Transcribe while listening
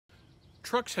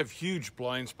Trucks have huge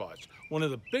blind spots. One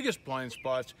of the biggest blind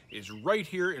spots is right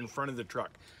here in front of the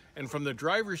truck. And from the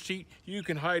driver's seat, you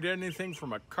can hide anything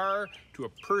from a car to a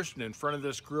person in front of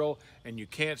this grill, and you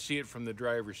can't see it from the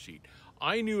driver's seat.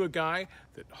 I knew a guy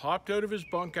that hopped out of his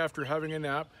bunk after having a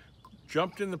nap,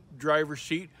 jumped in the driver's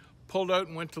seat, pulled out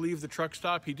and went to leave the truck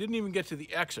stop. He didn't even get to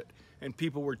the exit, and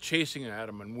people were chasing at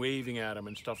him and waving at him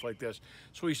and stuff like this.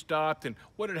 So he stopped, and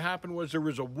what had happened was there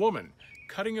was a woman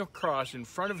cutting across in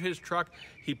front of his truck.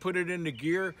 He put it into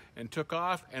gear and took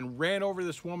off and ran over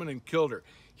this woman and killed her.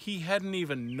 He hadn't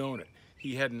even known it.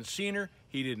 He hadn't seen her,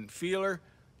 he didn't feel her,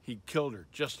 he killed her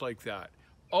just like that.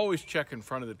 Always check in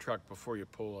front of the truck before you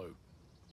pull out.